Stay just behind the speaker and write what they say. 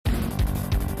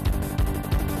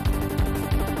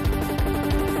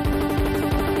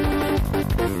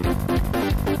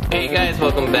guys,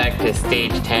 welcome back to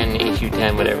stage 10, issue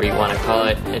 10, whatever you want to call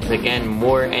it. It's again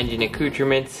more engine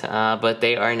accoutrements, but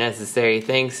they are necessary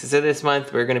things. So this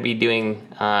month we're going to be doing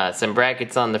some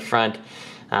brackets on the front,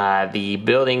 the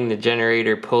building, the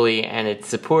generator pulley and its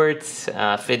supports,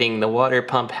 fitting the water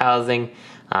pump housing,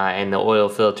 and the oil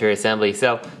filter assembly.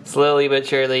 So slowly but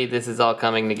surely this is all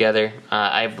coming together.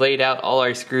 I've laid out all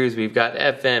our screws. We've got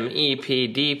FM, EP,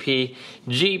 DP,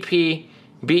 GP,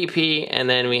 BP, and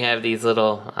then we have these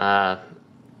little,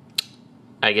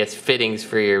 I guess, fittings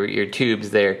for your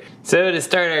tubes there. So to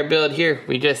start our build here,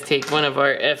 we just take one of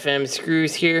our FM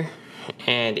screws here,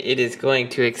 and it is going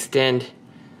to extend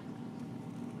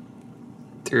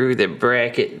through the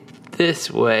bracket this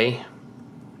way,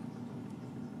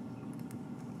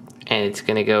 and it's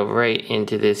going to go right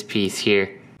into this piece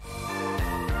here.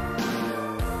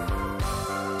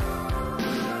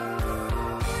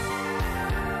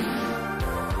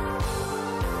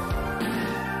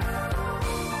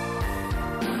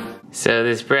 So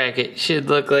this bracket should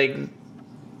look like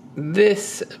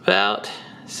this about.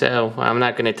 So I'm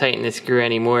not going to tighten the screw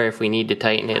anymore. If we need to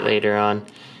tighten it later on,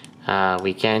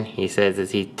 we can. He says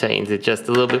as he tightens it just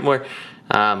a little bit more.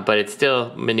 But it's still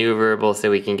maneuverable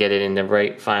so we can get it in the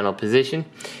right final position.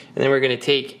 And then we're going to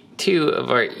take two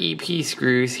of our EP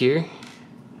screws here.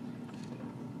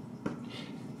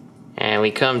 And we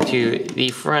come to the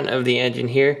front of the engine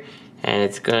here. And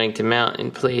it's going to mount in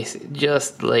place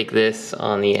just like this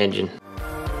on the engine.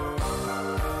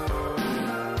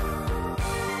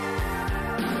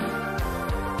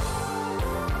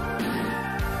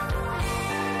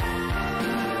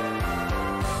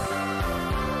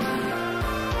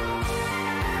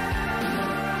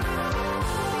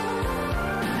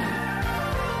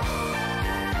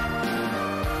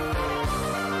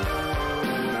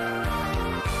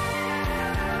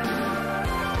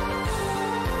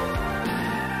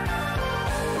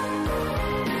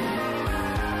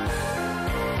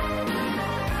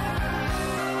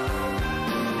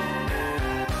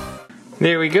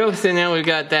 There we go, so now we've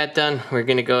got that done. We're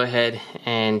gonna go ahead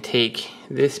and take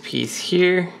this piece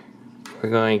here. We're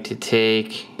going to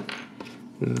take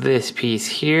this piece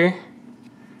here.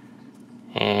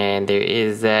 And there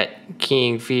is that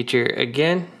keying feature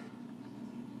again.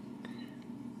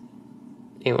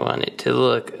 You want it to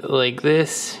look like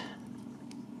this.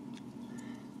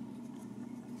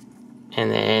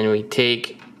 And then we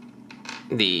take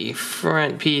the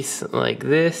front piece like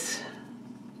this.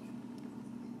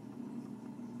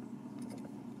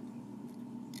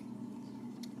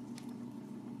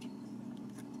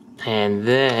 And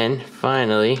then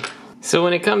finally, so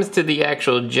when it comes to the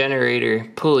actual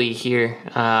generator pulley here,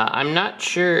 I'm not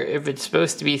sure if it's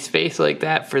supposed to be spaced like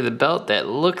that for the belt. That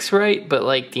looks right, but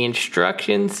like the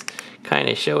instructions kind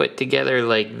of show it together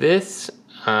like this,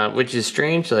 which is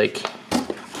strange. Like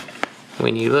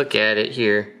when you look at it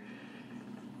here,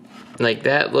 like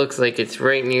that looks like it's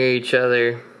right near each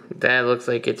other. That looks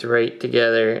like it's right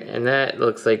together, and that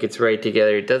looks like it's right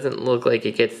together. It doesn't look like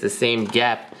it gets the same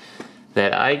gap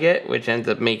that I get, which ends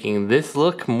up making this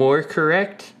look more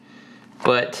correct,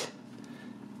 but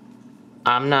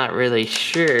I'm not really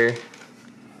sure.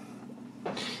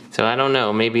 So I don't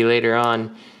know, maybe later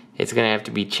on it's gonna have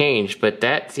to be changed, but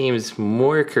that seems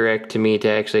more correct to me to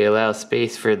actually allow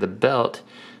space for the belt,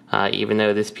 even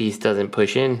though this piece doesn't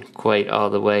push in quite all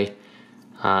the way,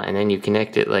 and then you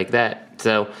connect it like that.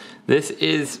 So this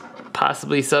is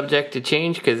possibly subject to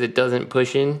change because it doesn't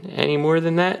push in any more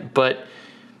than that, but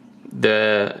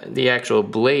the actual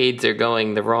blades are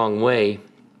going the wrong way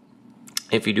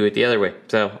if you do it the other way.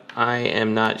 So I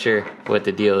am not sure what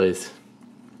the deal is.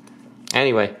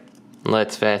 Anyway,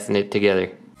 let's fasten it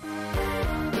together.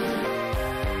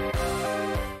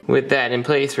 With that in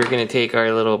place, we're going to take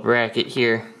our little bracket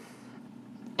here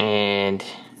and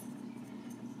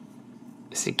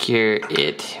secure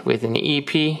it with an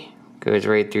EP. Goes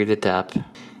right through the top.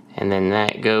 And then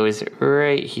that goes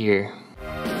right here.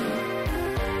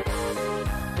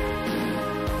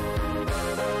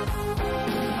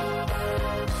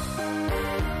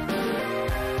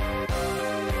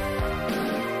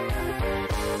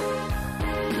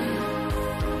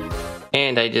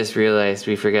 And I just realized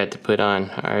we forgot to put on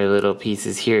our little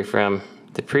pieces here from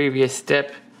the previous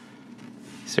step.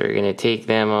 So we're gonna take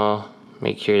them all,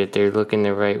 make sure that they're looking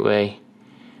the right way,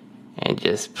 and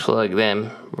just plug them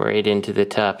right into the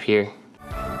top here.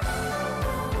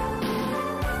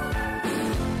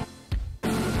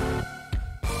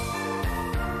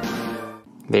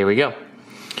 There we go.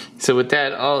 So with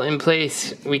that all in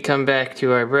place, we come back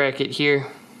to our bracket here.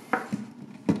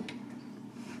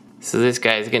 So this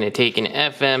guy's going to take an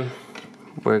FM.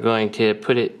 We're going to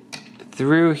put it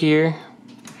through here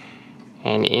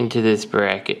and into this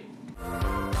bracket.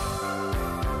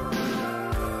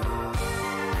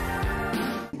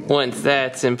 Once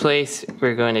that's in place,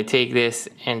 we're going to take this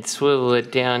and swivel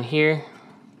it down here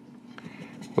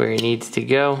where it needs to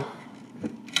go.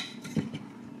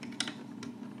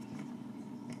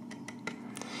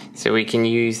 So we can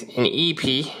use an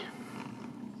EP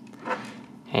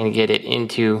and get it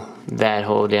into that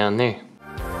hole down there.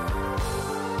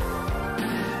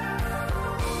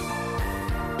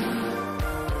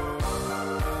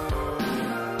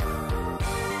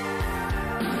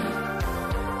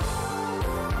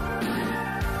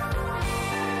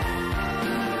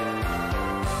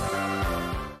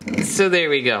 So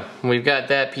there we go. We've got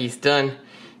that piece done.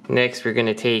 Next we're going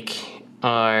to take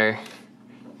our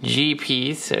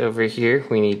GPs over here.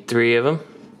 We need 3 of them.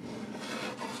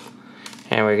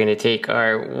 And we're going to take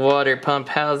our water pump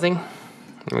housing.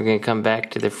 We're going to come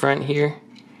back to the front here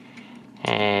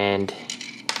and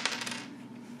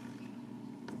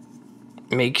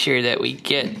make sure that we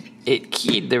get it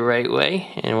keyed the right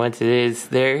way. And once it is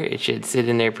there, it should sit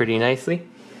in there pretty nicely.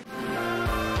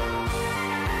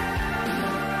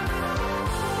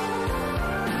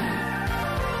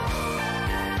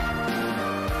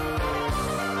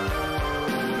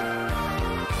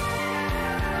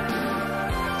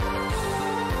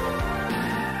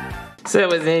 So that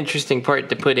was an interesting part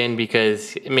to put in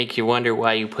because it makes you wonder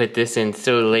why you put this in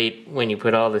so late when you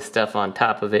put all this stuff on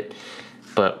top of it.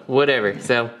 But whatever.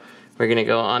 So we're going to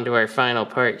go on to our final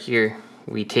part here.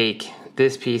 We take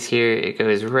this piece here. It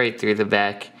goes right through the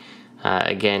back.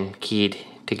 Again, keyed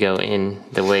to go in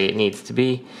the way it needs to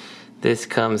be. This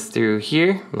comes through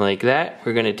here like that.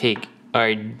 We're going to take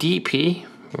our DP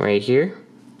right here.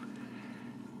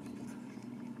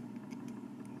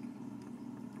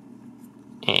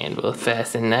 And we'll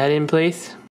fasten that in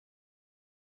place.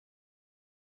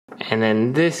 And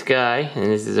then this guy, and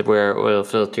this is where our oil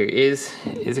filter is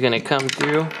going to come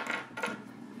through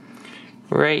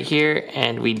right here.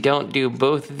 And we don't do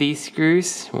both of these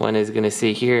screws. One is going to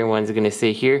sit here and one's going to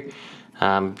sit here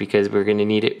because we're going to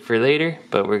need it for later.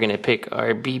 But we're going to pick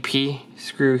our BP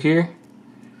screw here.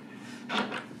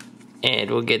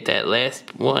 And we'll get that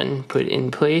last one put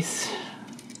in place.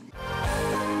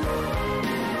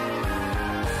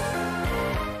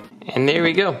 And there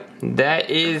we go. That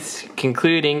is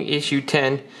concluding issue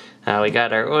 10. We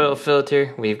got our oil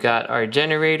filter, we've got our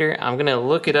generator. I'm gonna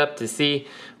look it up to see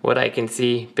what I can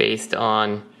see based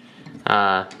on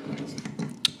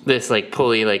this like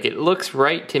pulley. Like it looks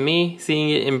right to me seeing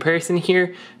it in person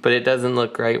here, but it doesn't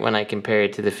look right when I compare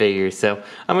it to the figures. So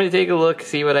I'm gonna take a look,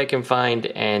 see what I can find,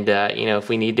 and you know, if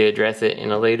we need to address it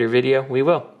in a later video, we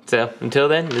will. So until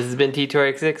then, this has been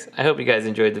T2RX6. I hope you guys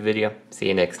enjoyed the video. See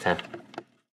you next time.